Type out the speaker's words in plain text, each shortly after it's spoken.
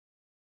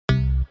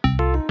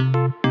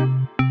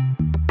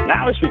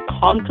now as we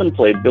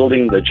contemplate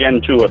building the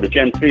Gen 2 or the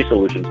Gen 3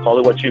 solutions, call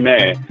it what you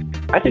may,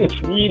 I think it's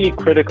really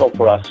critical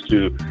for us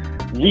to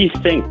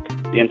rethink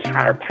the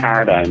entire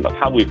paradigm of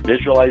how we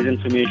visualize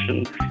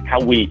information,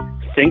 how we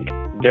think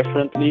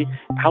differently,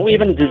 how we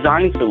even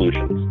design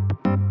solutions.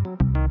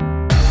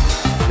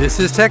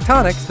 This is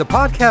Tectonics, the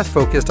podcast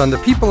focused on the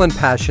people and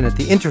passion at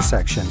the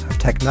intersection of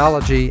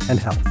technology and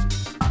health.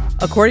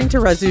 According to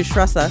Rasu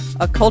Shrestha,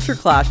 a culture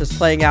clash is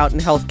playing out in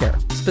healthcare,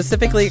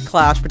 specifically a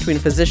clash between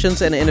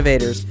physicians and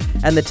innovators,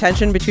 and the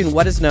tension between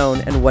what is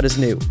known and what is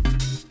new.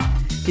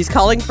 He's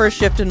calling for a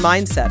shift in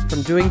mindset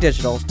from doing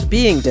digital to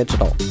being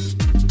digital.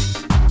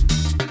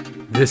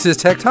 This is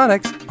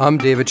Tectonics. I'm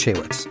David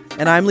Shaywitz.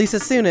 And I'm Lisa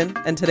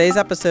Sunin, and today's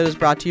episode is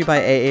brought to you by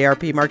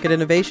AARP Market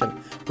Innovation,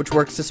 which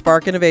works to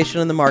spark innovation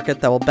in the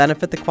market that will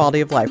benefit the quality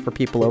of life for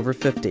people over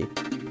 50.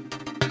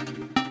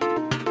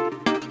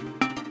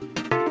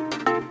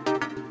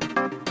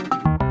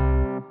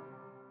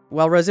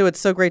 Well, Rasu, it's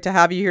so great to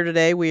have you here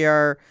today. We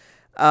are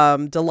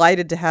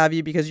delighted to have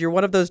you because you're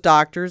one of those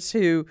doctors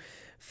who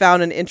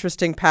found an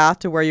interesting path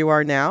to where you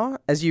are now.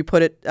 As you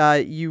put it,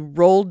 you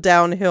rolled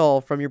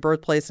downhill from your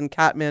birthplace in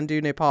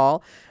Kathmandu,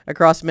 Nepal,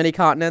 across many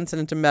continents and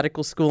into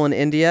medical school in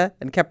India,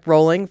 and kept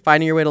rolling,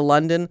 finding your way to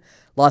London,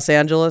 Los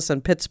Angeles,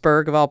 and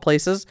Pittsburgh, of all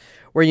places,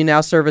 where you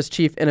now serve as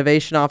Chief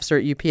Innovation Officer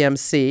at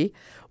UPMC,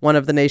 one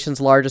of the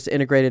nation's largest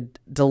integrated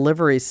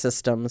delivery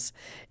systems.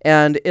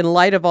 And in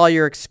light of all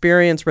your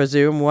experience,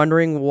 Rasu, I'm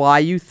wondering why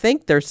you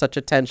think there's such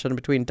a tension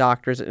between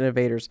doctors and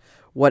innovators.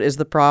 What is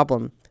the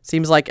problem?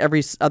 Seems like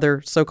every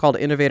other so-called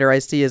innovator I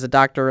see is a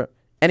doctor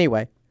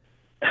anyway.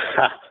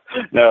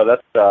 No,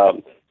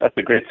 that's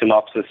a great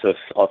synopsis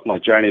of my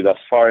journey thus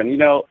far. And,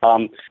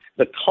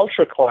 the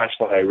culture clash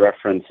that I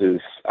reference is,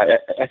 I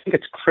think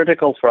it's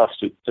critical for us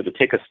to sort of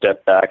take a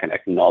step back and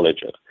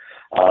acknowledge it.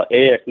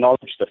 A,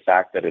 acknowledge the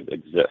fact that it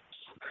exists.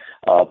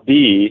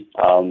 B,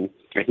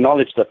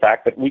 acknowledge the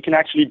fact that we can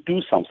actually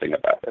do something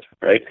about it,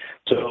 right?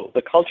 So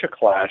the culture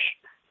clash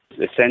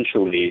is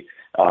essentially,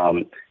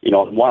 on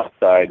one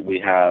side, we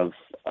have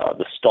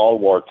the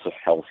stalwarts of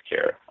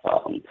healthcare,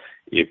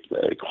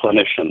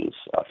 clinicians,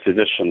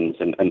 physicians,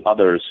 and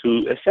others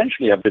who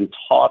essentially have been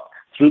taught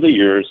through the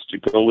years to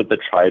go with the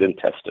tried and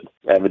tested,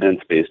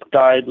 evidence-based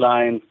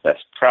guidelines,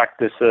 best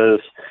practices.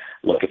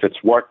 Look, if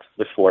it's worked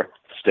before,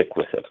 stick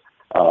with it.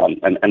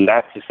 And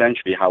that's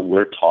essentially how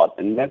we're taught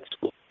in med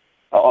school.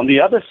 On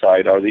the other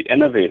side are the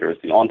innovators,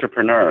 the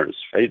entrepreneurs,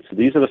 right? So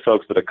these are the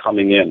folks that are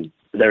coming in.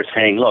 They're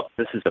saying, look,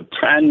 this is a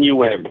brand new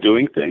way of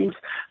doing things.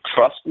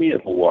 Trust me,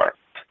 it will work.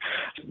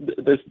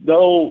 There's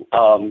no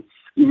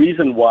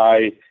reason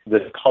why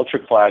this culture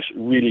clash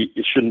really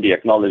shouldn't be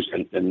acknowledged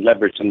and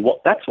leveraged. And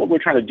that's what we're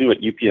trying to do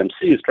at UPMC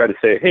is try to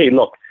say, hey,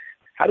 look,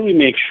 how do we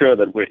make sure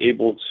that we're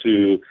able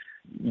to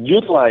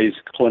utilize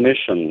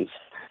clinicians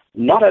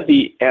not at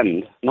the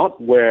end,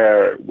 not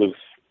where we've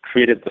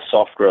created the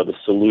software or the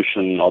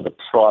solution or the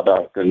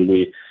product and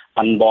we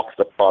unbox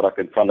the product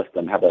in front of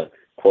them, have a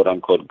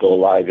quote-unquote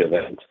go-live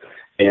event,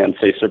 and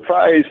say,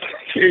 surprise,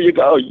 here you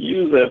go,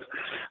 use it.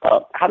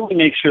 How do we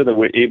make sure that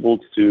we're able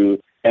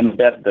to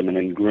embed them and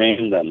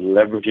ingrain them,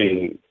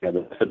 leveraging the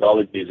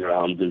methodologies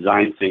around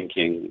design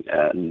thinking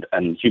and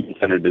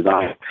human-centered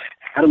design?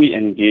 How do we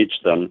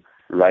engage them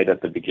right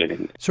at the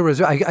beginning? So,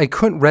 Rasu, I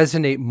couldn't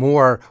resonate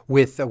more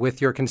with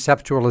your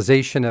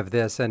conceptualization of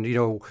this. And,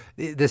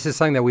 this is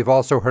something that we've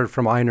also heard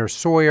from Einar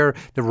Sawyer,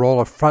 the role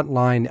of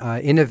frontline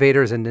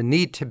innovators and the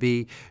need to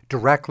be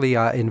directly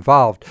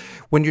involved.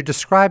 When you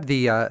describe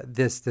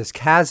this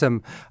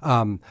chasm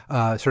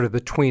sort of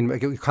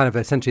between kind of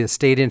essentially a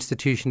state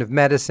institution of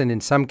medicine in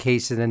some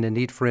cases and the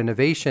need for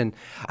innovation,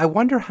 I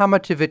wonder how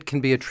much of it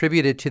can be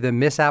attributed to the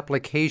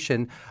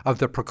misapplication of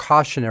the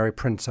precautionary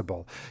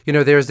principle.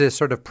 There's this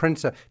sort of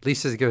principle.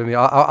 Lisa's giving me,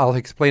 I'll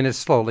explain it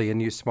slowly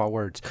and use small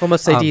words. Como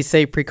se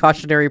dice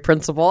precautionary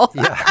principle?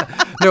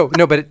 Yeah.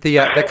 No, but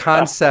the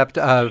concept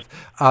of,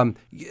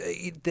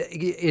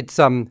 it's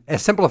a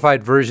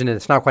simplified version and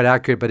it's not quite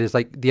accurate, but it's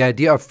like the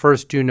idea of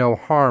first do no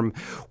harm,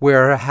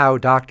 where how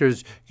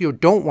doctors,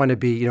 don't want to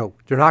be,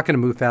 they're not going to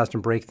move fast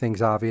and break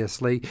things,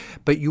 obviously,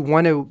 but you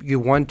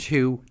want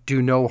to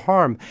do no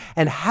harm.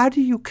 And how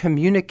do you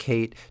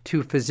communicate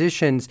to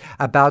physicians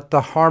about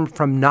the harm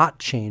from not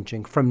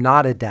changing, from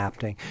not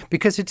adapting?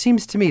 Because it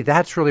seems to me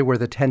that's really where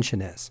the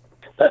tension is.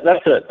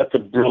 That's a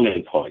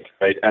brilliant point,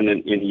 right?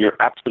 And you're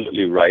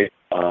absolutely right.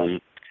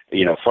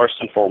 First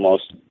and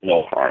foremost,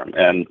 no harm.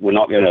 And we're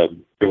not going to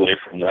get away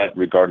from that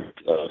regardless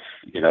of,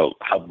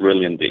 how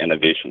brilliant the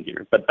innovation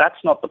here. But that's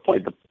not the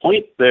point. The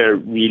point there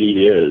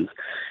really is,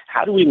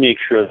 how do we make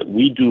sure that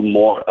we do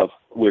more of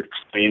what we're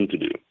trained to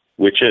do,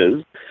 which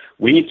is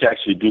we need to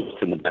actually do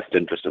what's in the best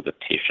interest of the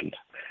patient.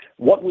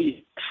 What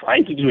we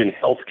try to do in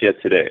healthcare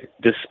today,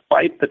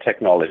 despite the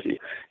technology,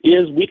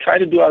 is we try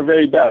to do our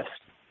very best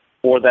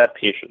for that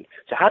patient.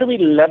 So how do we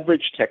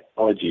leverage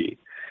technology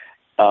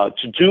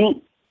to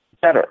do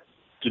better,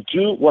 to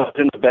do what's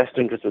in the best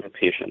interest of the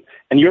patient?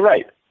 And you're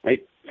right?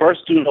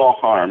 First, do no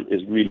harm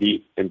is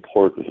really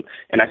important.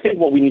 And I think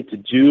what we need to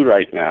do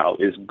right now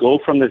is go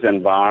from this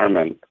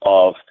environment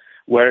of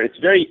where it's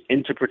very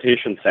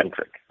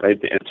interpretation-centric,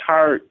 right? The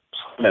entire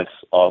premise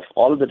of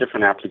all of the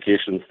different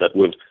applications that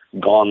we've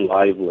gone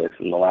live with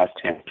in the last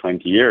 10,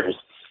 20 years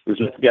is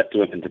let's get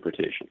to an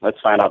interpretation. Let's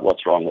find out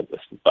what's wrong with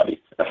this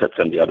buddy that's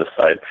on the other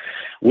side.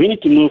 We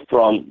need to move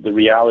from the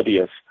reality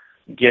of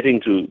getting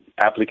to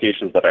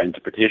applications that are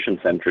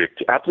interpretation-centric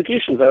to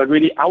applications that are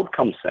really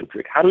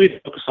outcome-centric. How do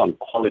we focus on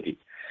quality?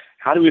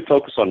 How do we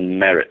focus on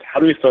merit? How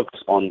do we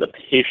focus on the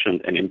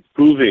patient and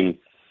improving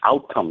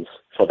outcomes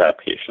for that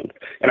patient?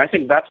 And I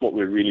think that's what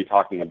we're really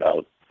talking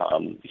about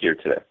here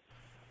today.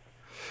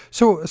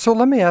 So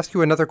let me ask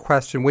you another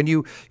question. When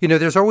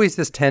there's always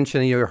this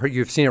tension,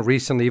 you've seen it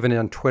recently, even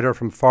on Twitter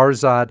from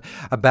Farzad,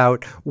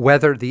 about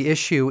whether the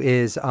issue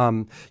is,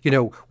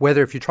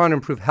 whether if you're trying to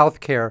improve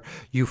healthcare,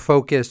 you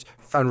focus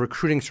on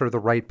recruiting sort of the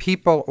right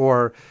people,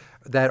 or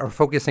that are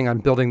focusing on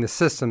building the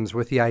systems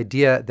with the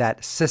idea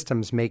that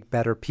systems make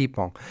better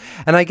people.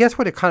 And I guess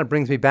what it kind of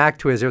brings me back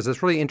to is there's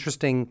this really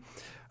interesting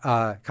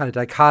kind of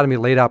dichotomy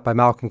laid out by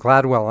Malcolm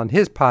Gladwell on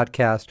his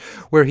podcast,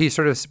 where he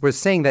sort of was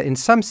saying that in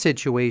some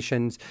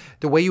situations,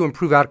 the way you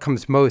improve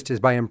outcomes most is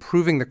by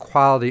improving the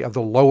quality of the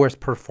lowest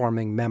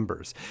performing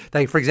members.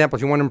 Like, for example,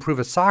 if you want to improve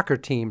a soccer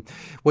team,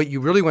 what you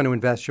really want to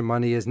invest your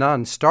money is not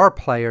on star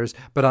players,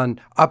 but on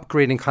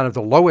upgrading kind of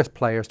the lowest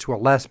players to a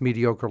less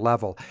mediocre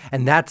level.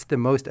 And that's the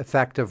most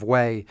effective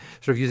way,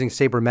 sort of using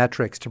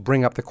sabermetrics to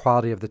bring up the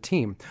quality of the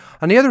team.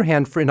 On the other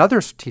hand, in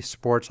other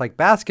sports like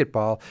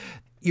basketball,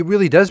 it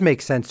really does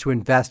make sense to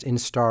invest in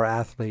star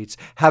athletes.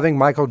 Having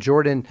Michael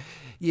Jordan,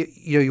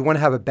 you want to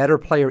have a better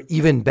player,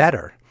 even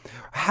better.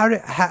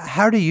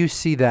 How do you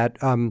see that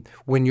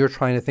when you're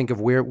trying to think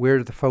of where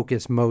to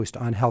focus most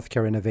on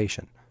healthcare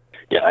innovation?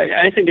 Yeah,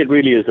 I think it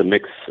really is a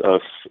mix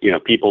of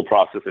people,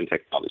 process, and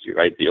technology,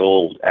 right? The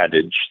old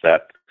adage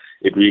that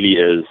it really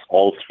is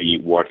all three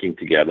working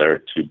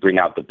together to bring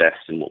out the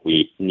best in what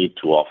we need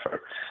to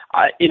offer.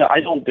 I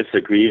don't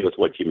disagree with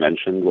what you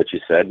mentioned, what you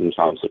said in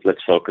terms of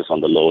let's focus on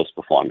the lowest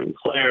performing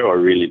player, or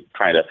really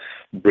trying to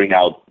bring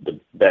out the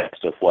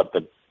best of what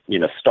the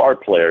star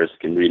players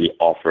can really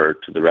offer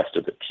to the rest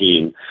of the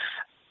team.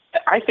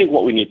 I think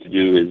what we need to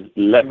do is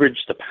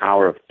leverage the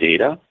power of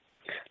data,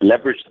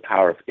 leverage the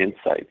power of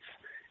insights,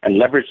 and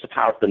leverage the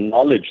power of the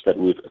knowledge that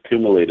we've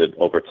accumulated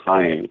over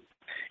time,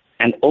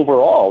 and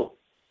overall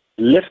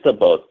lift the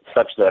boat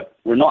such that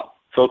we're not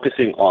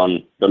focusing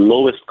on the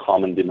lowest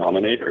common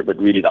denominator, but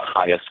really the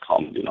highest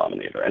common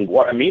denominator. And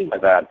what I mean by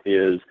that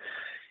is,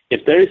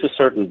 if there is a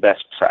certain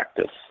best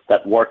practice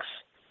that works,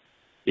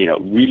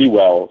 really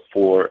well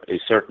for a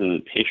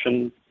certain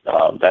patient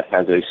that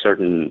has a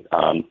certain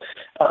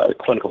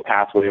clinical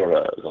pathway or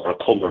a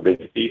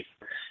comorbidity,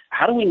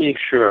 how do we make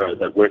sure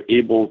that we're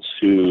able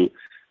to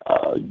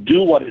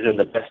do what is in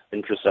the best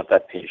interest of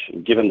that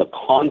patient, given the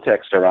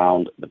context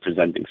around the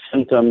presenting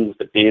symptoms,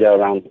 the data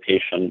around the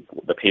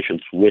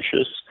patient's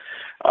wishes,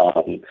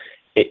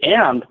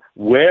 and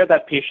where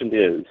that patient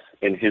is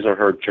in his or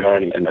her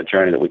journey, in the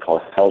journey that we call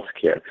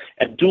healthcare,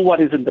 and do what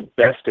is in the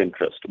best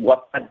interest,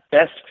 what that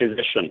best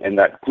physician in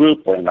that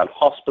group or in that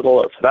hospital,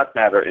 or for that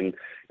matter,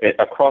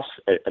 across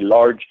a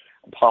large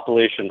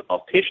population of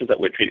patients that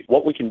we're treating,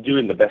 what we can do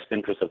in the best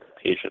interest of the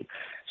patient.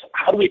 So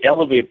how do we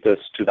elevate this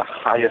to the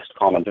highest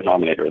common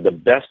denominator, the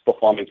best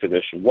performing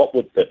physician? What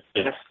would the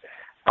best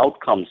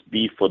outcomes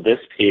be for this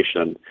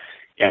patient,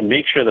 and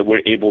make sure that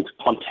we're able to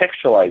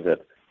contextualize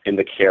it in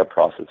the care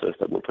processes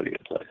that we're putting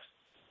in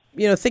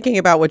place? Thinking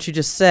about what you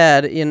just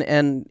said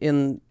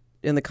in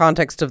the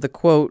context of the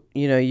quote,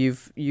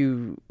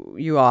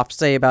 you often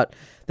say about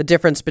the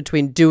difference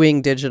between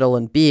doing digital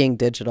and being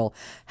digital.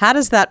 How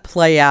does that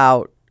play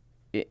out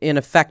in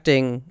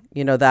affecting,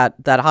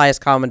 that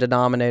highest common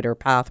denominator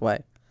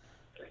pathway?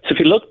 So if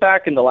you look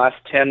back in the last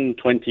 10,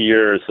 20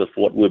 years of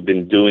what we've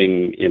been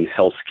doing in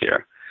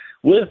healthcare,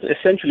 we've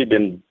essentially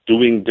been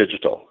doing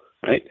digital,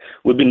 right?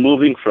 We've been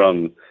moving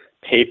from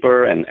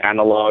paper and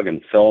analog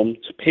and film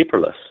to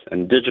paperless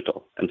and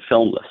digital and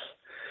filmless.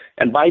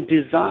 And by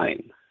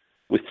design,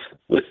 with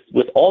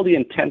all the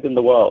intent in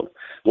the world,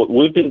 what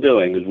we've been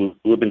doing is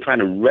we've been trying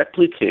to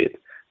replicate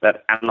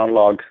that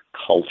analog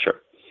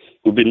culture.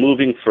 We've been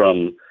moving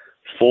from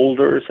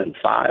folders and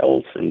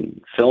files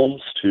and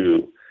films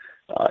to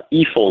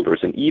e-folders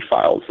and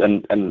e-files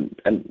and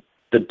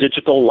the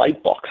digital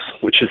light box,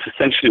 which is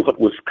essentially what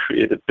was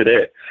created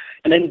today.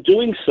 And in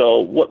doing so,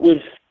 what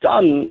we've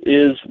done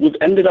is we've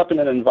ended up in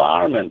an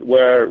environment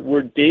where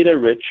we're data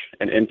rich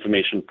and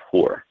information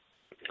poor.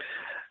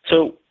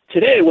 So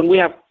today, when we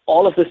have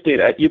all of this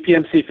data at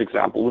UPMC, for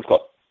example, we've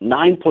got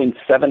 9.7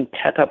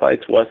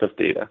 petabytes worth of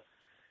data.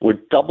 We're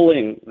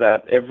doubling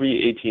that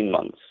every 18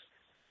 months.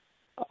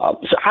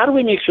 So how do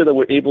we make sure that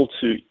we're able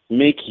to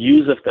make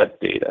use of that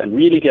data and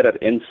really get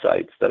at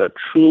insights that are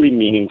truly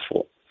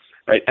meaningful,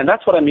 right? And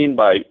that's what I mean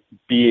by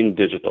being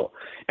digital.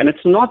 And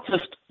it's not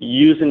just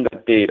using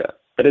that data,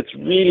 but it's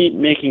really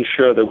making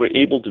sure that we're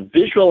able to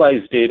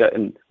visualize data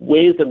in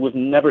ways that we've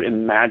never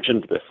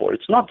imagined before.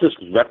 It's not just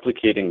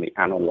replicating the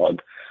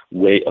analog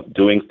way of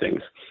doing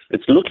things.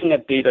 It's looking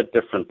at data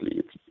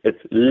differently.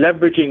 It's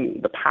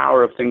leveraging the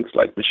power of things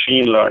like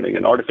machine learning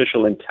and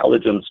artificial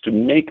intelligence to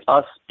make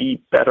us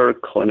be better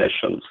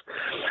clinicians.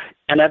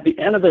 And at the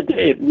end of the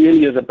day, it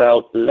really is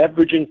about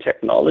leveraging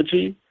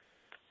technology,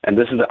 and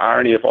this is the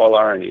irony of all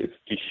ironies,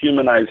 to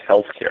humanize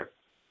healthcare.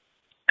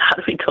 How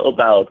do we go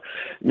about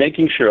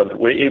making sure that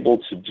we're able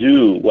to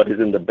do what is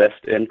in the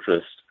best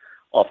interest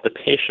of the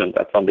patient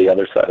that's on the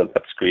other side of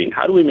that screen?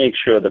 How do we make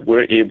sure that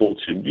we're able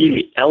to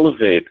really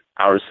elevate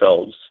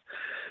ourselves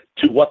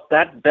to what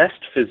that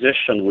best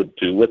physician would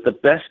do with the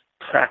best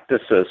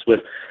practices, with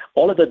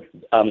all of the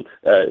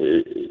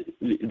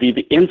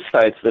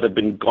insights that have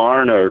been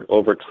garnered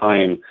over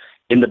time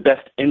in the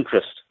best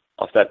interest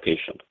of that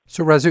patient?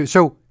 So, Rasu,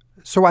 so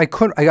it's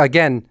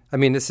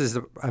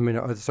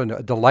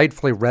a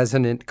delightfully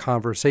resonant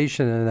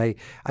conversation, and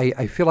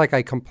I feel like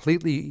I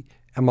completely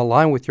am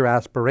aligned with your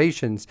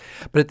aspirations,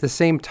 but at the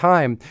same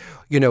time,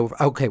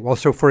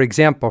 so for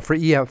example, for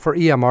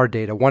EMR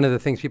data, one of the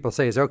things people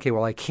say is, I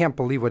can't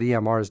believe what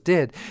EMRs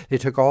did. They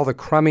took all the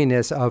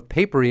crumminess of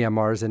paper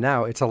EMRs and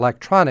now it's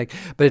electronic,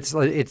 but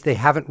they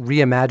haven't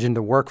reimagined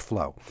the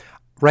workflow.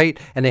 Right?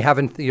 And they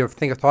haven't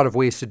thought of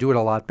ways to do it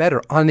a lot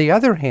better. On the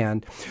other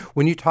hand,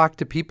 when you talk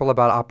to people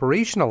about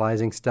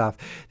operationalizing stuff,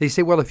 they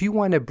say, well, if you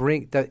want to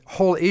bring the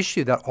whole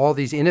issue that all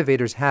these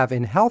innovators have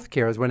in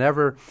healthcare is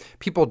whenever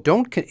people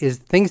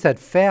things that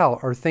fail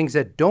or things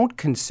that don't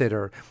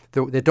consider,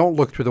 that don't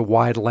look through the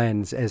wide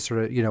lens as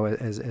sort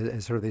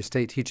of they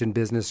teach in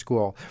business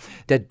school,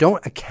 that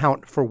don't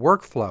account for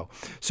workflow.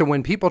 So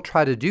when people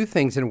try to do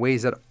things in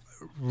ways that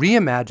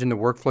reimagine the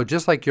workflow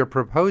just like you're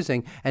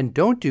proposing and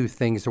don't do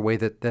things the way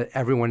that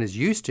everyone is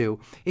used to,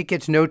 it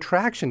gets no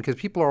traction because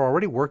people are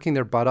already working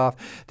their butt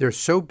off. They're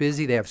so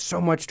busy. They have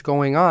so much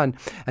going on.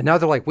 And now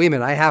they're like, wait a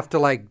minute, I have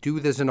to do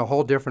this in a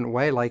whole different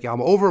way. Like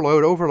I'm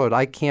overload.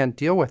 I can't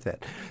deal with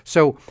it.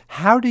 So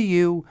how do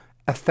you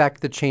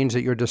affect the change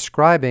that you're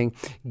describing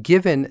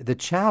given the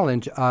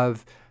challenge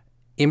of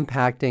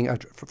impacting a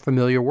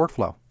familiar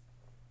workflow?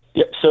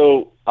 Yeah,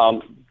 so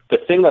the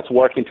thing that's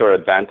working to our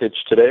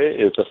advantage today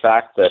is the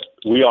fact that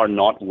we are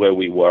not where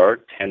we were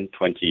 10,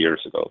 20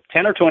 years ago.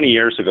 10 or 20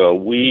 years ago,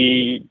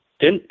 we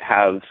didn't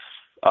have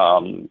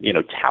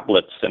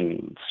tablets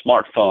and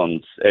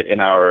smartphones in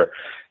our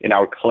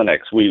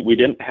clinics. We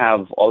didn't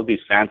have all of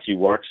these fancy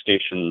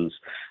workstations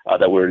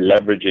that we're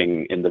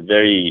leveraging in the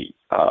very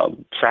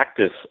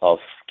practice of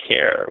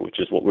care, which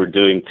is what we're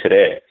doing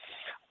today.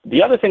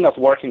 The other thing that's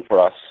working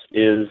for us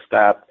is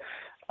that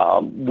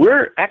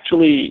we're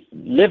actually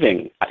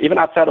living, even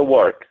outside of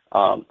work,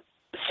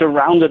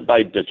 surrounded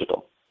by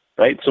digital,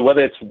 right? So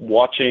whether it's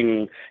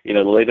watching,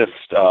 the latest,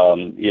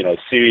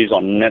 series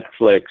on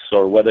Netflix,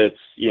 or whether it's,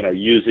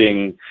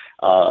 using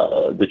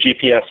the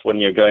GPS when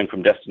you're going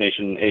from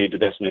destination A to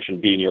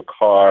destination B in your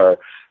car,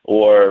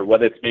 or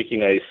whether it's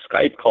making a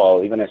Skype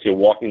call, even as you're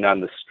walking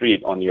down the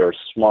street on your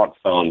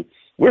smartphone,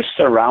 we're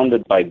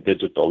surrounded by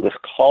digital. This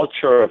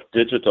culture of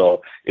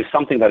digital is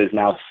something that is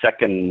now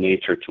second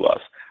nature to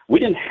us. We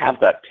didn't have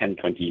that 10,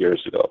 20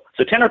 years ago.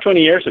 So 10 or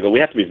 20 years ago, we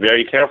had to be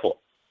very careful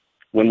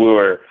when we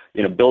were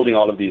building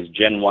all of these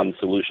Gen 1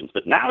 solutions.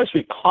 But now as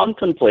we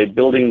contemplate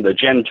building the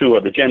Gen 2 or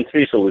the Gen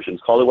 3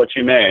 solutions, call it what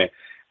you may,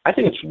 I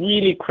think it's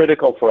really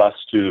critical for us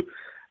to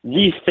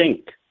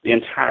rethink the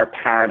entire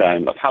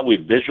paradigm of how we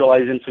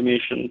visualize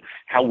information,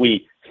 how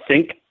we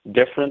think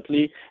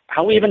differently,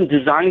 how we even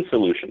design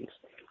solutions.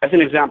 As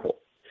an example,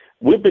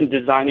 we've been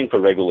designing for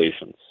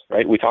regulations,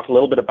 right? We talked a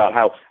little bit about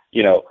how,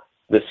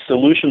 the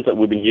solutions that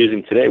we've been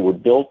using today were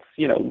built,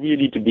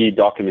 really to be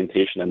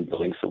documentation and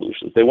billing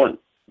solutions. They weren't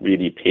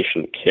really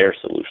patient care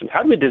solutions.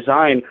 How do we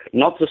design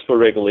not just for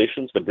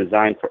regulations, but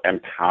design for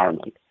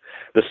empowerment?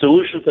 The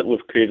solutions that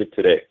we've created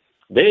today,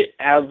 they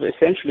have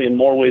essentially in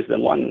more ways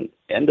than one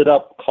ended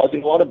up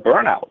causing a lot of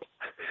burnout.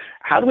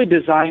 How do we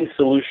design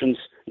solutions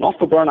not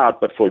for burnout,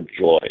 but for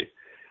joy?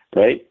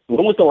 Right?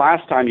 When was the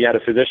last time you had a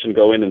physician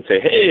go in and say,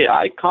 hey,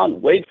 I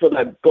can't wait for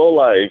that go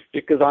live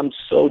because I'm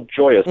so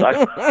joyous?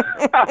 Right?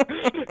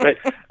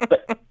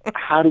 But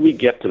how do we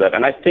get to that?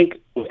 And I think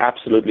we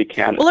absolutely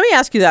can. Well, let me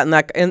ask you that.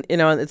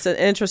 It's an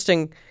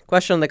interesting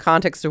question in the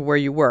context of where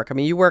you work. I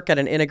mean, you work at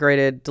an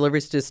integrated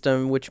delivery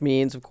system, which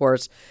means, of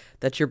course,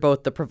 that you're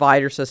both the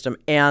provider system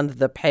and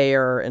the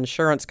payer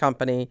insurance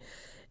company.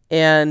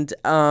 And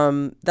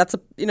that's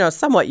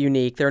somewhat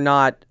unique. They're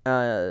not,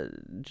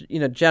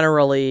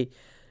 generally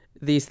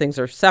these things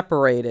are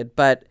separated,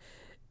 but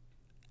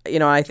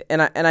I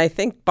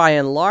think by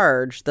and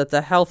large that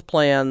the health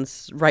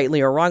plans,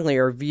 rightly or wrongly,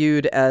 are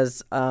viewed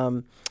as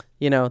the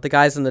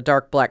guys in the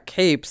dark black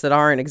capes that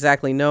aren't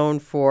exactly known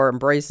for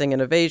embracing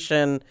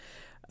innovation,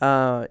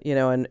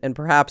 and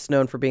perhaps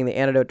known for being the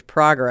antidote to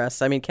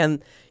progress. I mean,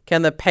 can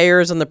the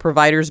payers and the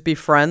providers be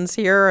friends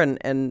here,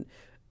 and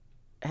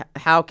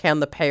how can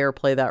the payer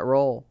play that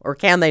role, or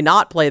can they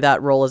not play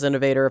that role as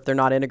innovator if they're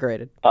not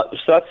integrated?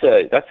 So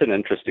that's an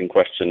interesting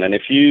question. And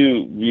if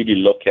you really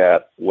look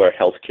at where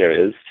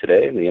healthcare is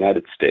today in the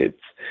United States,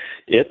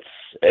 it's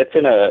it's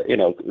in a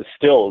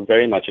still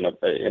very much in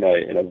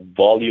a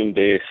volume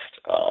based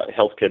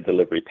healthcare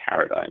delivery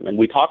paradigm, and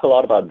we talk a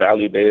lot about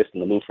value based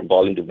and the move from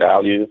volume to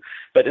value,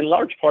 but in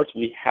large parts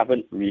we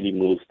haven't really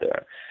moved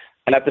there.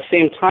 And at the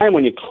same time,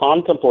 when you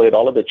contemplate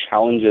all of the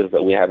challenges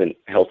that we have in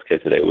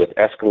healthcare today, with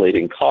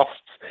escalating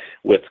costs,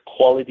 with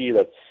quality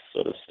that's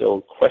sort of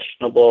still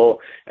questionable,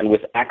 and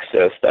with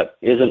access that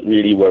isn't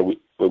really where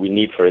we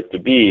need for it to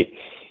be,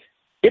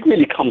 it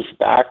really comes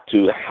back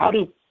to how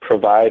do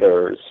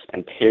providers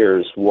and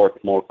payers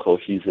work more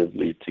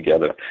cohesively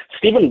together.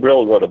 Stephen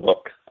Brill wrote a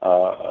book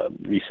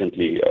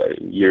recently,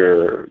 a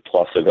year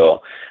plus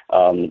ago.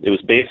 It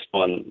was based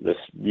on this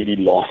really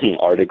long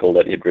article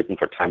that he'd written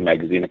for Time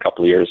magazine a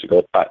couple of years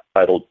ago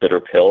titled Bitter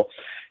Pill.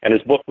 And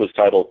his book was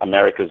titled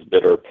America's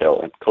Bitter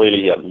Pill. And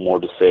clearly he had more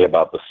to say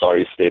about the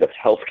sorry state of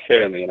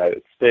healthcare in the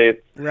United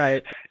States.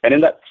 Right. And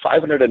in that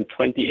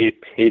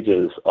 528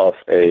 pages of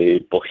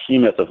a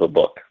behemoth of a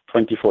book,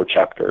 24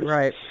 chapters,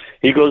 right,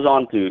 he goes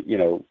on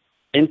to,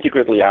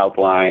 intricately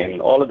outline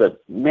all of the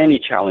many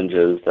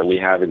challenges that we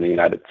have in the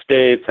United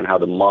States and how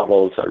the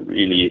models are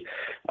really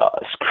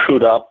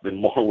screwed up in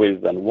more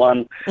ways than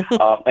one.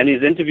 And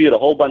he's interviewed a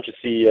whole bunch of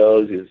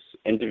CEOs. He's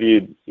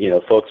interviewed,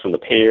 folks from the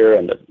payer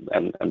and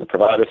the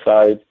provider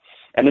side.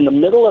 And in the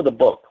middle of the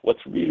book,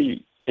 what's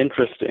really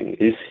interesting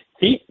is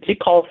he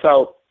calls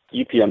out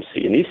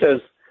UPMC, and he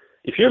says,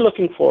 if you're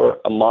looking for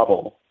a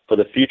model for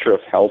the future of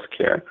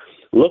healthcare,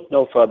 look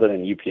no further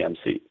than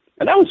UPMC.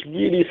 And that was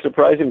really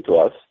surprising to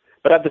us,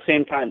 but at the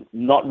same time,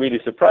 not really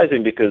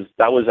surprising, because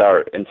that was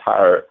our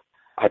entire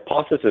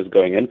hypothesis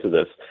going into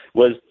this,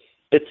 was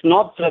it's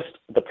not just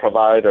the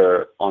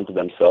provider onto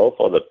themselves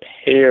or the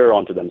payer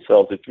onto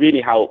themselves. It's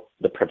really how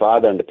the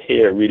provider and the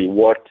payer really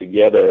work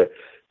together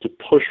to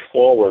push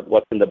forward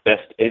what's in the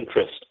best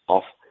interest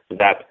of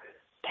that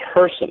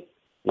person,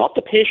 not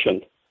the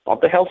patient,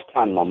 not the health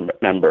plan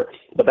member,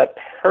 but that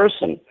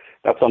person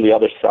that's on the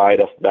other side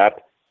of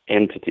that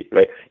entity,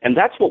 right? And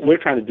that's what we're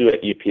trying to do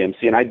at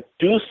UPMC. And I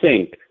do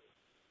think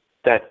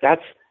that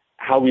that's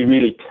how we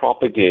really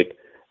propagate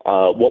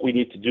what we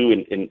need to do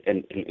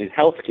in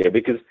healthcare,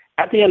 because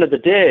at the end of the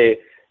day,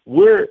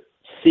 we're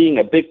seeing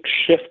a big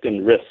shift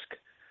in risk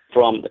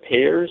from the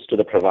payers to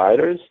the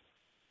providers,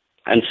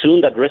 and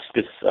soon that risk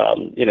is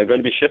going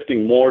to be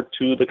shifting more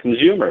to the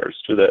consumers,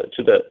 to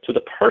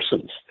the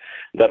persons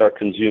that are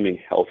consuming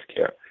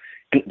healthcare.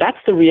 And that's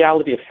the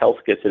reality of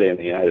healthcare today in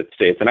the United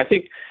States. And I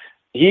think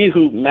he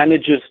who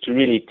manages to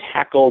really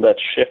tackle that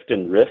shift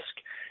in risk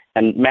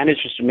and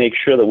manages to make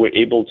sure that we're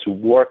able to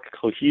work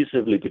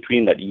cohesively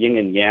between that yin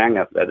and yang,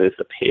 that is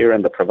the payer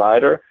and the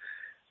provider,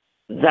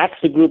 that's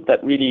the group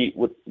that really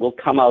will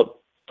come out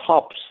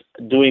tops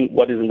doing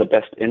what is in the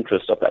best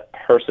interest of that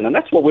person. And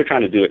that's what we're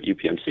trying to do at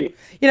UPMC.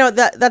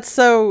 That's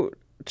so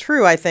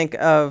true, I think,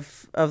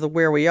 of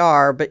where we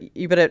are, but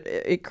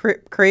it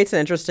creates an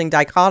interesting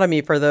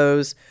dichotomy for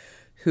those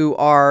who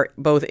are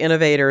both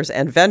innovators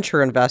and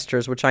venture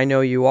investors, which I know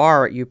you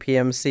are at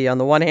UPMC. On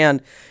the one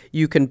hand,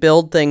 you can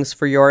build things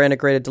for your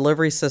integrated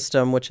delivery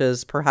system, which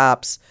is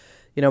perhaps,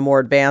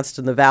 more advanced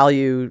in the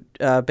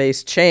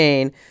value-based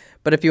chain.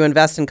 But if you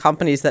invest in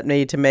companies that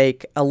need to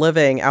make a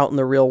living out in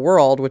the real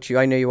world, which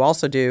I know you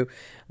also do,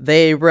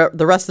 the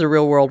rest of the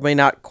real world may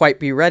not quite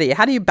be ready.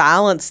 How do you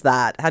balance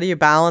that? How do you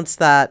balance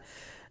that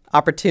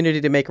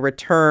opportunity to make a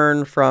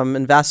return from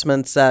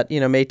investments that,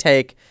 may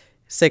take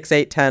 6,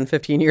 8, 10,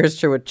 15 years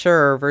to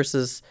mature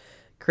versus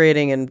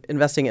creating and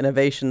investing in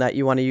innovation that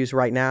you want to use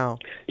right now?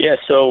 Yeah,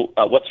 so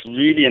what's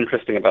really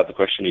interesting about the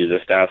question you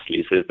just asked,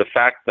 Lisa, is the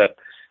fact that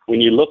when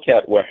you look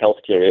at where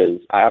healthcare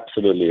is, I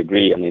absolutely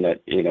agree. I mean,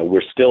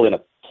 we're still in a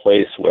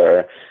place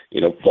where,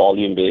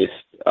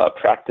 volume-based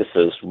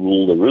practices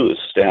rule the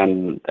roost,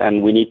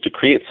 and we need to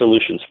create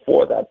solutions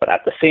for that. But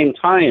at the same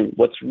time,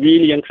 what's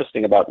really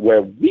interesting about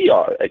where we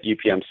are at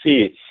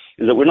UPMC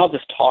is that we're not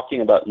just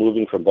talking about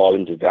moving from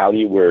volume to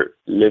value. We're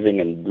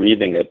living and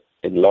breathing it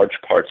in large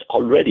parts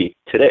already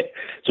today.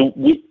 So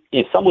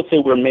some would say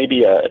we're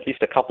maybe at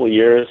least a couple of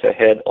years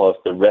ahead of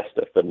the rest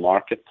of the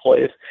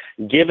marketplace,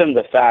 given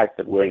the fact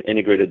that we're an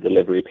integrated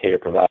delivery payer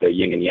provider,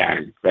 yin and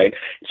yang, right?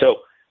 So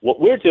what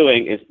we're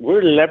doing is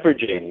we're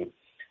leveraging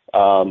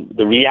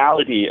the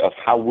reality of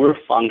how we're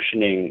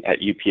functioning at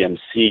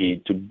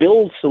UPMC to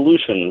build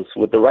solutions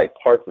with the right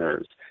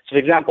partners. So, for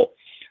example,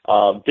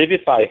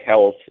 Vivify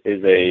Health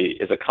is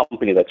a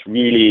company that's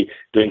really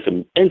doing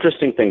some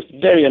interesting things,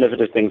 very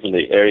innovative things in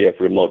the area of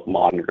remote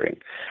monitoring,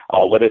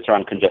 whether it's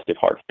around congestive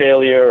heart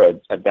failure or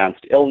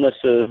advanced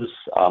illnesses.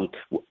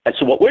 And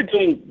so what we're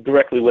doing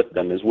directly with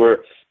them is we're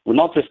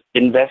not just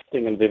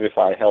investing in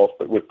Vivify Health,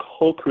 but we're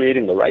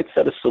co-creating the right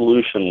set of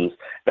solutions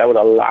that would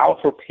allow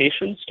for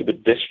patients to be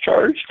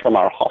discharged from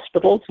our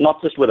hospitals,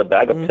 not just with a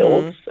bag of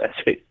pills, as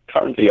they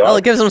currently are. Well,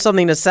 it gives them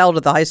something to sell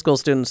to the high school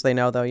students they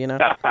know, though,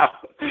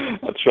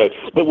 That's right.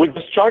 But we're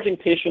discharging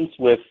patients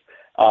with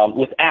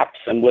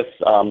apps and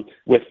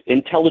with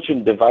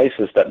intelligent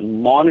devices that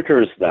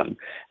monitors them,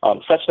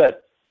 such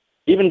that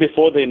even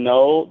before they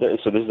know,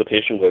 so this is a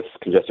patient with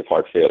congestive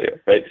heart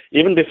failure, right?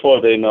 Even before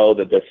they know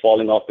that they're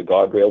falling off the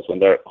guardrails when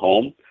they're at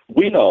home,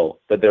 we know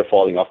that they're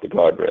falling off the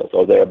guardrails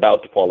or they're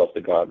about to fall off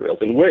the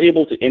guardrails, and we're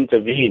able to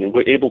intervene and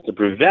we're able to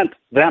prevent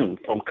them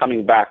from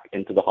coming back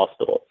into the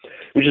hospital,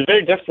 which is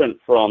very different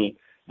from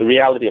the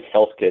reality of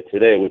healthcare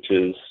today, which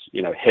is,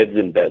 heads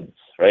in beds,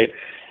 right?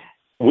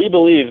 We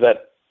believe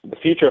that the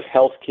future of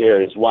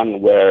healthcare is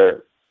one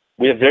where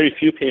we have very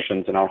few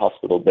patients in our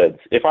hospital beds.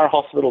 If our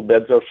hospital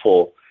beds are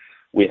full,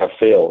 we have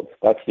failed.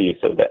 That's the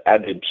sort of the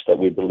adage that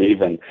we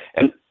believe in.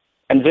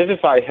 And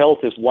Vivify Health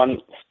is one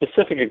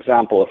specific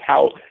example of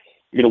how,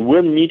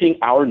 we're meeting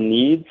our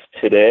needs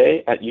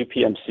today at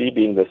UPMC,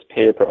 being this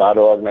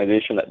payer-provider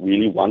organization that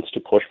really wants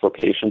to push for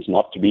patients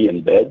not to be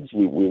in beds.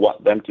 We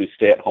want them to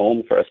stay at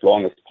home for as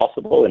long as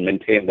possible and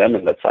maintain them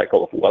in that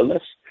cycle of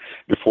wellness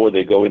before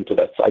they go into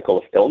that cycle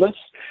of illness.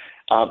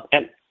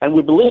 And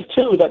we believe,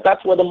 too, that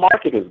that's where the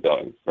market is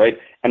going, right?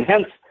 And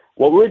hence,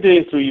 what we're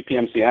doing through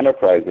UPMC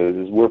Enterprises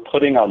is we're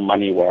putting our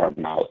money where our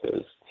mouth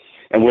is.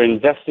 And we're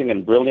investing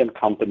in brilliant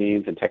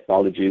companies and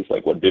technologies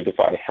like what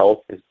Vivify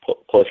Health is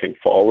pushing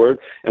forward.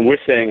 And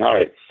we're saying, all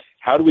right,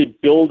 how do we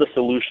build the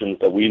solutions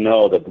that we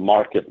know that the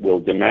market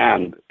will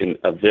demand in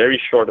a very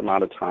short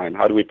amount of time?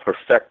 How do we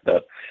perfect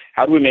that?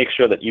 How do we make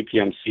sure that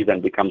UPMC then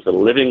becomes a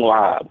living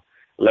lab,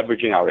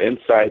 leveraging our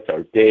insights,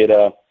 our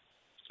data,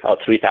 our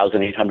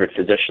 3,800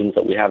 physicians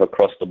that we have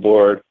across the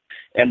board?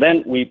 And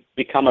then we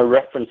become a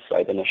reference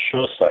site and a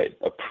show site,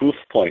 a proof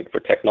point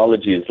for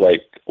technologies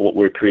like what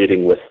we're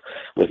creating with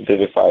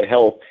Vivify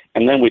Health,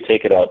 and then we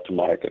take it out to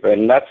market.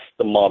 And that's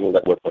the model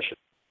that we're pushing.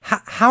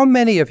 How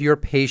many of your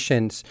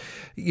patients,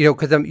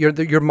 because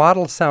your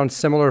model sounds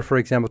similar, for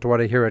example, to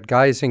what I hear at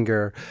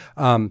Geisinger,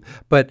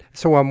 but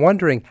so I'm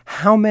wondering,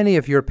 how many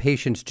of your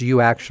patients do you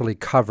actually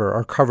cover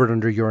or covered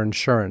under your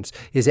insurance?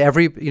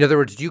 In other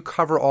words, do you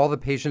cover all the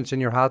patients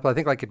in your hospital? I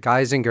think like at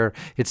Geisinger,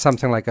 it's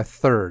something like a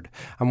third.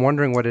 I'm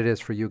wondering what it is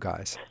for you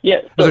guys.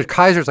 Yeah. So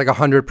Kaiser's like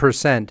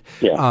 100%.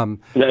 Yeah,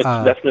 it's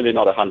definitely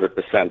not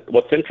 100%.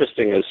 What's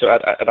interesting is, so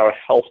at our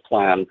health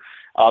plan,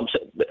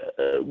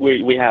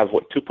 we have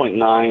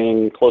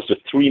 2.9, close to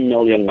 3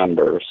 million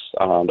members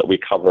that we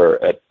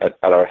cover at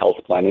our health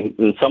plan,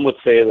 and some would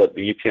say that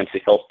the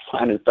UPMC health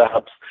plan is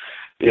perhaps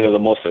the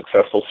most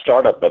successful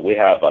startup that we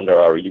have under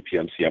our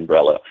UPMC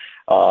umbrella.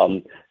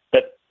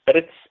 But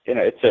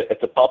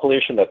it's a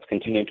population that's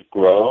continuing to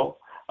grow.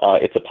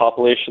 It's a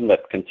population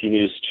that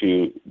continues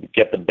to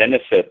get the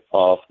benefit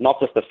of not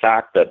just the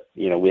fact that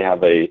we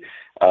have a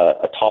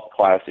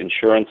top-class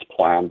insurance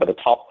plan, but a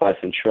top-class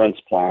insurance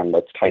plan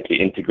that's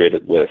tightly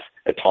integrated with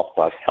a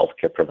top-class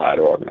healthcare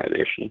provider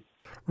organization.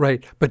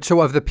 Right. But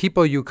so of the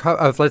people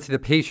let's say the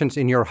patients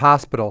in your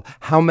hospital,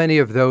 how many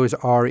of those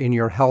are in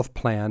your health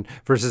plan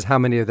versus how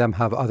many of them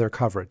have other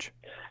coverage?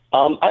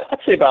 I'd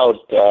say about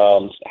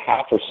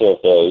half or so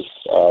of those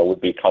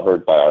would be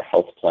covered by our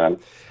health plan.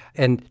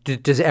 And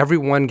does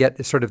everyone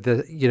get sort of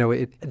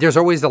there's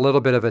always a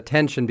little bit of a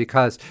tension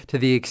because to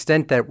the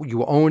extent that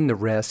you own the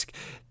risk,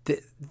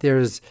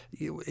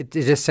 it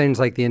just seems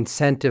like the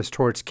incentives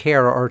towards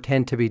care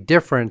tend to be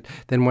different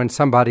than when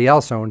somebody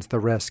else owns the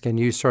risk and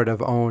you sort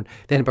of own.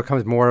 Then it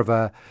becomes more of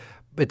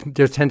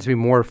there tends to be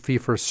more fee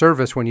for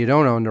service when you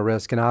don't own the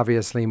risk, and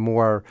obviously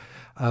more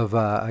of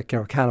a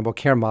accountable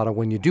care model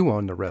when you do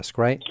own the risk,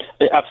 right?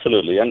 Yeah,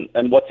 absolutely.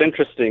 And what's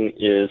interesting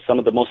is some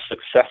of the most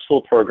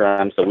successful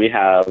programs that we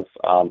have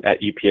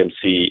at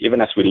UPMC, even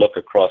as we look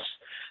across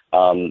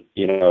the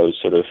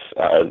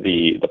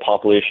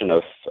population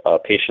of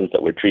patients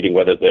that we're treating,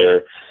 whether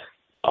they're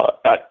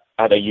at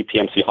a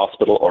UPMC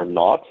hospital or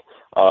not,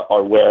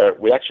 or where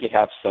we actually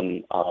have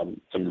some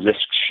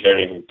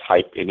risk-sharing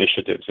type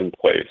initiatives in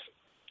place.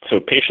 So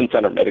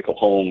patient-centered medical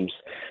homes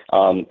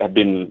have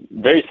been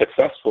very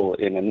successful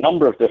in a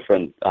number of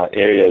different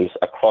areas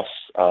across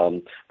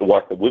the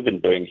work that we've been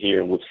doing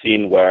here. And we've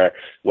seen where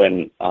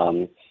when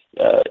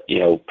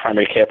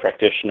primary care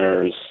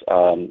practitioners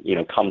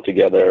come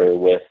together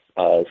with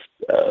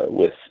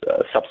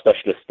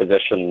subspecialist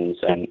physicians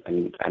and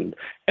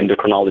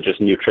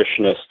endocrinologists,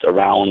 nutritionists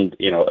around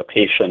a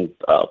patient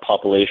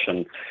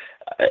population,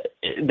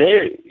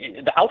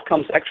 the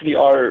outcomes actually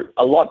are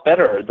a lot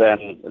better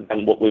than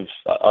what we've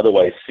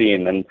otherwise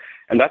seen, and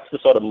that's the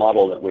sort of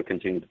model that we're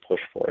continuing to push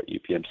for at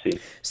UPMC.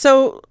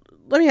 So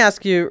let me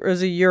ask you,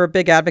 Rasu, you're a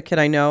big advocate,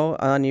 I know,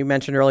 and you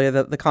mentioned earlier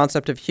the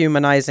concept of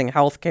humanizing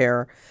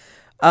healthcare.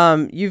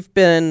 You've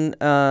been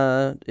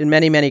in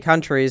many, many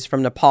countries,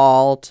 from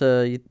Nepal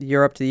to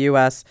Europe to the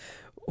U.S.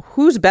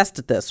 Who's best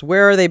at this?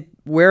 Where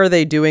are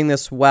they doing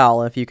this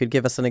well? If you could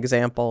give us an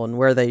example, and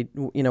where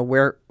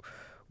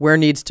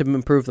needs to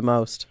improve the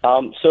most?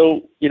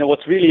 So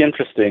what's really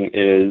interesting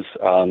is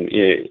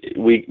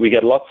we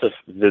get lots of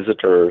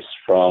visitors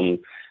from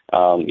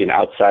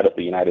outside of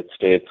the United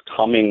States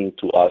coming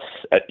to us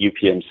at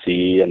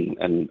UPMC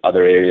and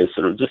other areas,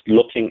 sort of just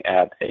looking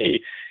at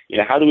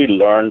how do we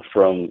learn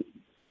from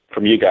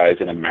you guys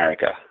in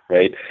America,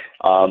 right?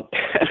 And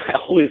I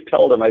always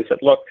tell them, I said,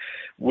 look,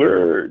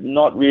 we're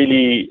not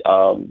really,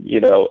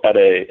 at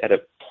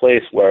a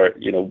place where,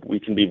 we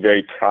can be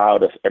very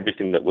proud of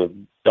everything that we've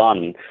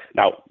done.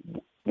 Now,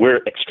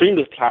 we're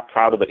extremely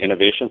proud of the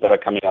innovations that are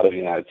coming out of the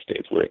United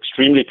States. We're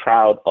extremely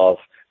proud of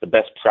the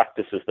best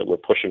practices that we're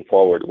pushing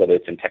forward, whether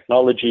it's in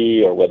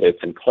technology or whether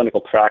it's in clinical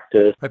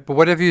practice. Right, but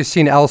what have you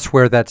seen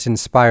elsewhere that's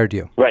inspired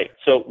you? Right.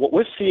 So what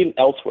we've seen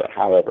elsewhere,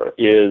 however,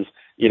 is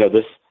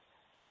this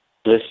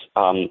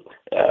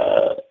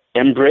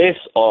embrace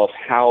of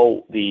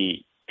how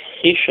the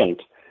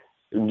patient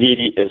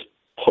really is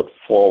put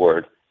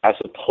forward as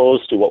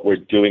opposed to what we're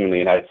doing in the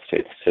United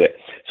States today.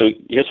 So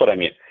here's what I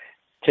mean.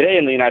 Today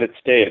in the United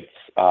States,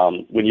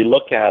 when you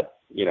look at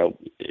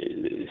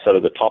sort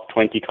of the top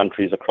 20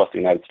 countries across the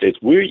United States,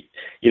 we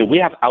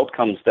have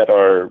outcomes that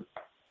are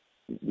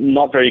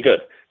not very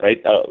good,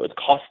 right?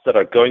 Costs that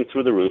are going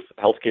through the roof.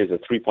 Healthcare is a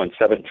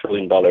 $3.7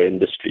 trillion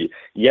industry,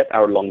 yet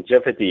our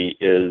longevity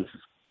is,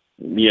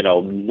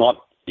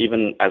 not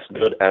even as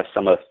good as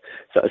some of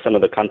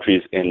the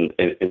countries in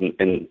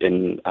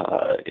the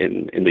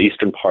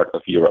eastern part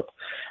of Europe.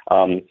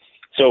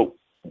 So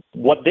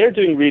what they're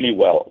doing really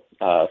well,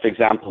 for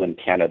example, in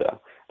Canada,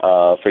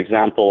 for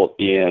example,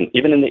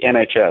 even in the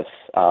NHS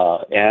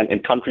and in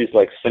countries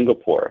like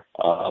Singapore,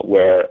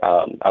 where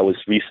I was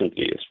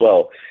recently as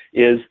well,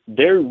 is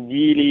they're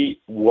really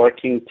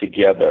working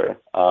together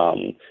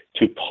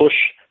to push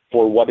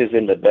for what is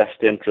in the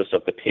best interest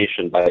of the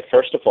patient by,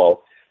 first of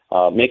all,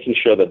 making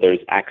sure that there is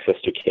access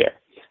to care,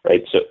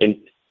 right? So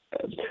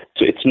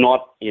it's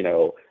not,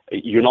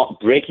 you're not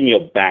breaking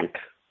your bank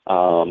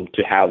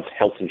to have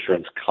health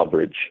insurance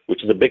coverage,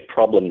 which is a big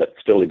problem that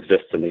still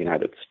exists in the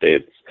United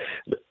States.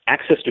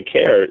 Access to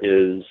care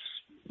is,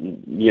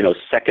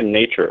 second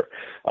nature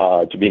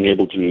to being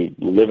able to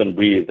live and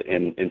breathe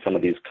in some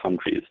of these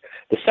countries.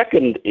 The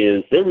second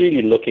is they're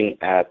really looking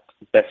at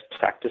best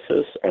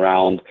practices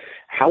around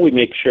how we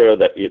make sure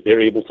that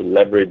they're able to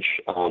leverage,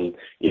 the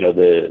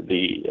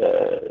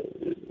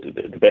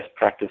best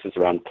practices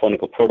around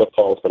clinical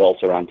protocols, but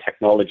also around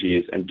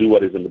technologies, and do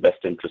what is in the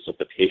best interest of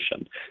the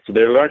patient. So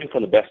they're learning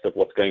from the best of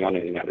what's going on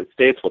in the United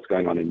States, what's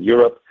going on in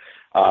Europe,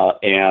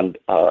 and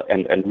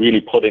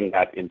really putting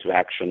that into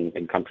action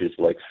in countries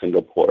like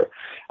Singapore.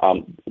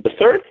 The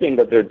third thing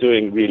that they're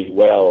doing really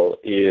well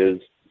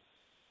is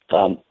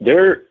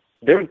they're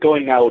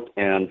going out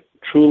and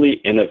truly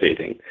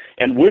innovating.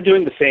 And we're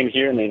doing the same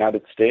here in the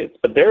United States,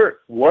 but they're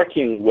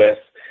working with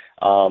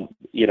a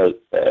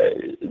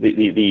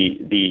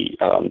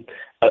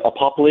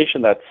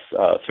population that's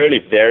fairly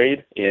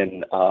varied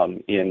in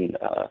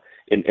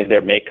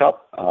their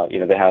makeup.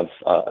 They have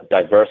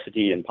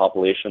diversity in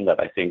population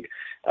that I think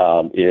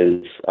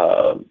is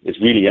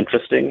really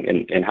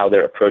interesting in how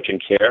they're approaching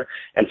care.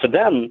 And for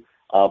them,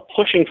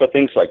 pushing for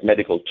things like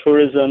medical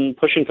tourism,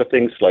 pushing for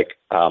things like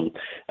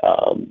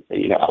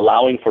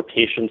allowing for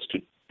patients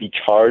to be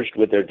charged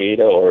with their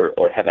data or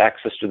have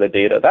access to their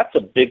data, that's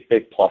a big,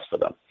 big plus for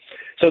them.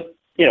 So,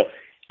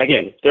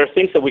 again, there are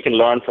things that we can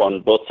learn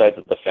from both sides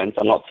of the fence.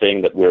 I'm not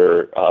saying that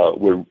we're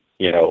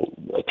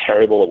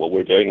terrible at what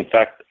we're doing. In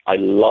fact, I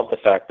love the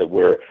fact that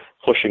we're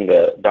pushing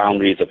the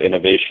boundaries of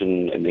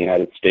innovation in the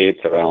United States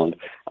around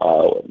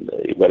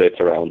whether it's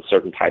around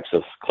certain types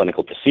of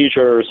clinical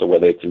procedures or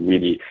whether it's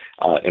really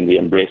in the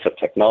embrace of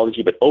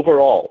technology. But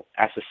overall,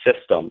 as a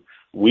system,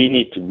 we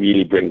need to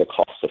really bring the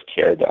cost of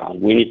care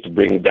down. We need to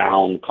bring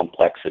down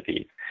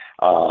complexity.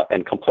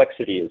 And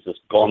complexity has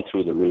just gone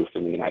through the roof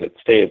in the United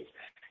States.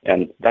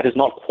 And that is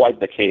not quite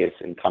the case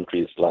in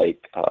countries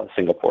like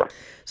Singapore.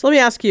 So let me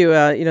ask you,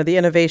 the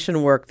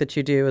innovation work that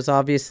you do is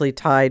obviously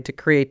tied to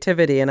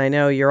creativity. And I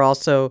know you're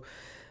also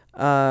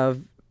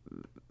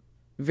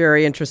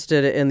very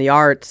interested in the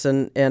arts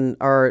and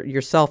are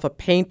yourself a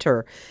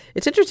painter.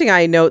 It's interesting,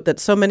 I note that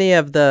so many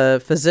of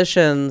the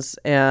physicians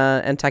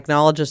and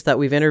technologists that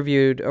we've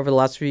interviewed over the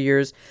last few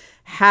years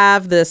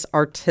have this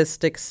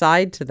artistic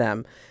side to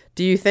them.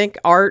 Do you think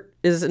art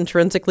is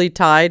intrinsically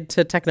tied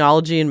to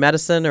technology and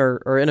medicine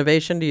or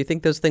innovation? Do you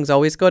think those things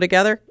always go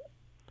together?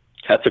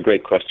 That's a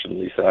great question,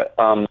 Lisa.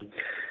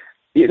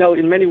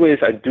 In many ways,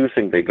 I do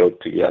think they go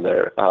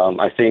together.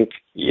 I think,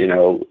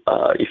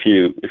 if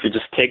you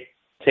just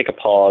take a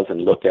pause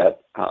and look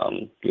at,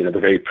 the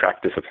very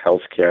practice of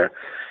healthcare,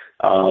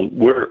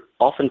 we're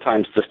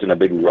oftentimes just in a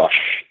big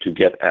rush to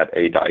get at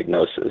a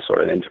diagnosis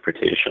or an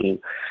interpretation.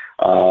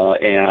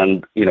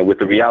 And with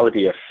the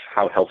reality of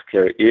how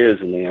healthcare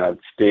is in the United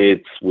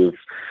States, we've,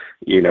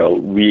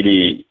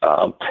 really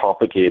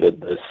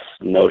propagated this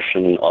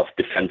notion of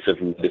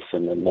defensive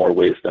medicine in more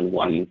ways than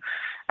one.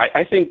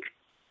 I think,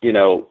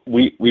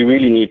 we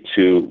really need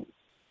to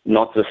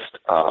not just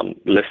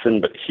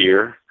listen but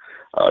hear,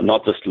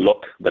 not just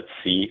look but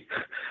see.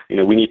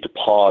 We need to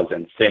pause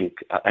and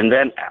think and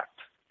then act.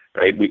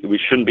 Right? We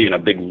shouldn't be in a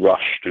big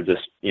rush to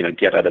just,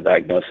 get at a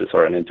diagnosis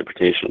or an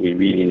interpretation. We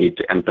really need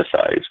to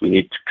empathize. We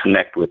need to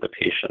connect with the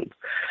patient.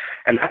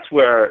 And that's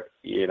where,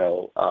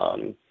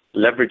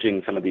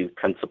 leveraging some of these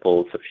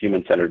principles of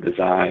human-centered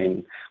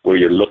design, where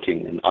you're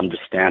looking and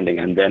understanding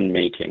and then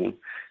making,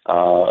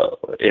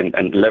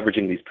 and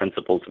leveraging these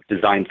principles of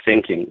design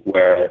thinking,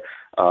 where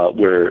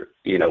where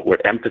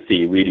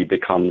empathy really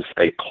becomes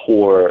a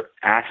core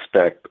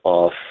aspect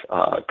of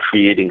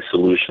creating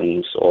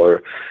solutions,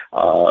 or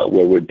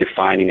where we're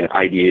defining and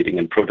ideating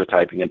and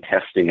prototyping and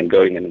testing and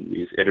going in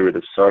these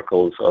iterative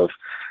circles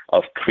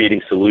of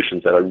creating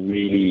solutions that are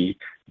really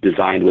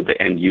designed with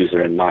the end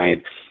user in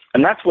mind.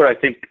 And that's where I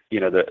think,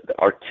 the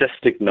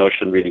artistic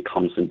notion really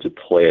comes into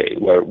play,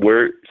 where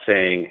we're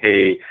saying,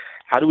 hey,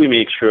 how do we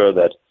make sure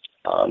that,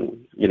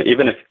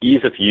 even if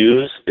ease of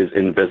use is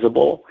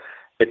invisible,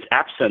 its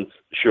absence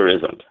sure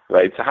isn't,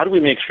 right? So how do we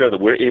make sure that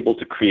we're able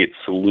to create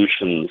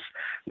solutions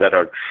that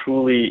are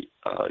truly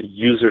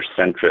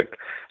user-centric,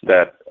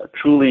 that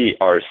truly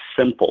are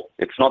simple?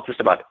 It's not just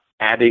about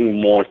adding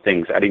more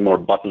things, adding more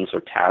buttons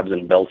or tabs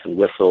and bells and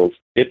whistles.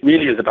 It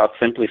really is about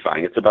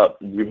simplifying. It's about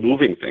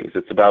removing things.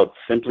 It's about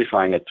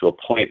simplifying it to a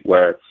point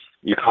where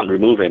you can't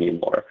remove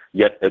anymore,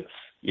 yet it's,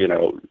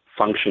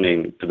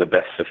 functioning to the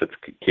best of its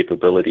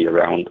capability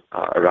around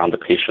the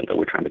patient that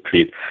we're trying to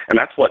treat. And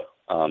that's what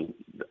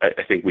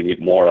I think we need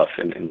more of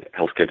in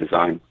healthcare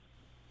design.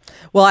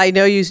 Well, I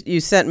know you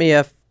sent me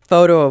a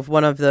photo of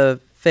one of the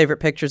favorite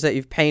pictures that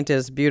you've painted.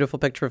 It's a beautiful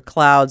picture of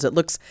clouds. It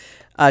looks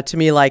to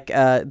me like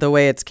the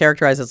way it's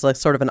characterized, it's like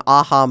sort of an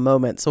aha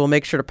moment. So we'll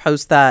make sure to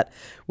post that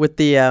with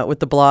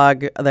the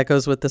blog that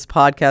goes with this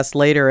podcast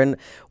later. And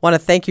want to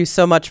thank you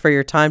so much for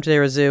your time today,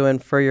 Rasu,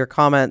 and for your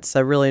comments.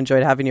 I really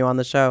enjoyed having you on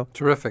the show.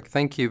 Terrific.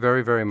 Thank you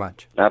very, very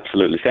much.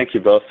 Absolutely. Thank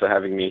you both for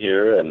having me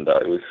here, and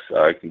it was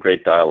a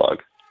great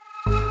dialogue.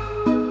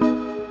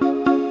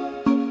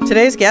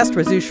 Today's guest,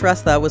 Rasu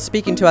Shrestha, was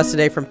speaking to us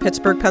today from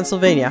Pittsburgh,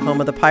 Pennsylvania, home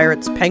of the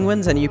Pirates,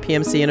 Penguins, and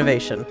UPMC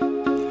Innovation.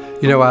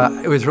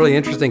 It was really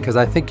interesting because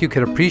I think you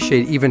could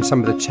appreciate even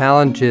some of the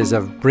challenges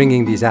of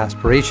bringing these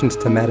aspirations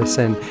to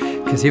medicine,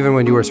 because even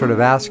when you were sort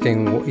of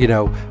asking,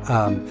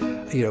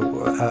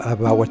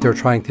 about what they're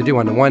trying to do,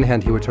 on the one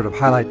hand, he would sort of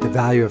highlight the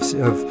value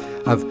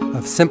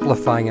of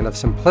simplifying and of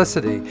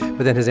simplicity,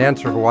 but then his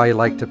answer for why he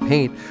liked to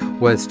paint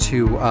was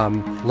to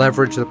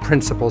leverage the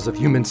principles of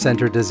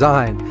human-centered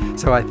design.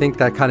 So I think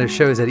that kind of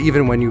shows that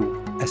even when you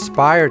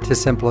aspire to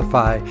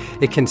simplify,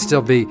 it can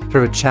still be sort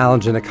of a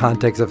challenge in the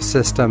context of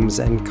systems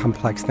and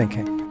complex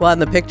thinking. Well,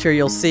 and the picture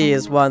you'll see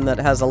is one that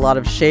has a lot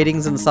of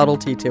shadings and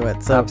subtlety to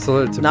it. So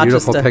absolutely, it's a not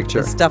beautiful just picture.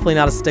 It's definitely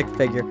not a stick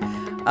figure.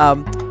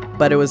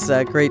 But it was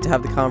great to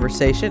have the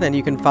conversation, and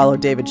you can follow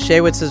David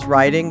Shawitz's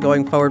writing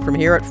going forward from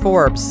here at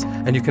Forbes.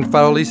 And you can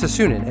follow Lisa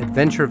Sunin at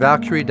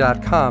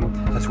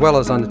venturevalkyrie.com, as well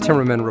as on the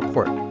Timmerman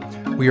Report.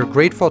 We are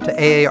grateful to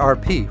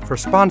AARP for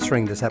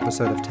sponsoring this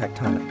episode of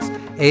Tectonics.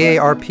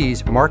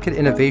 AARP's Market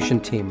Innovation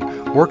Team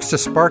works to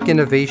spark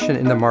innovation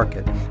in the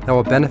market that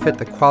will benefit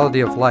the quality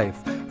of life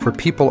for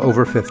people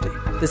over 50.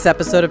 This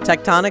episode of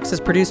Tectonics is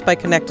produced by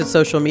Connected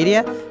Social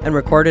Media and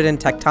recorded in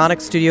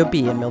Tectonics Studio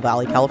B in Mill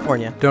Valley,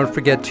 California. Don't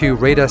forget to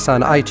rate us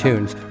on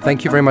iTunes.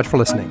 Thank you very much for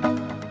listening.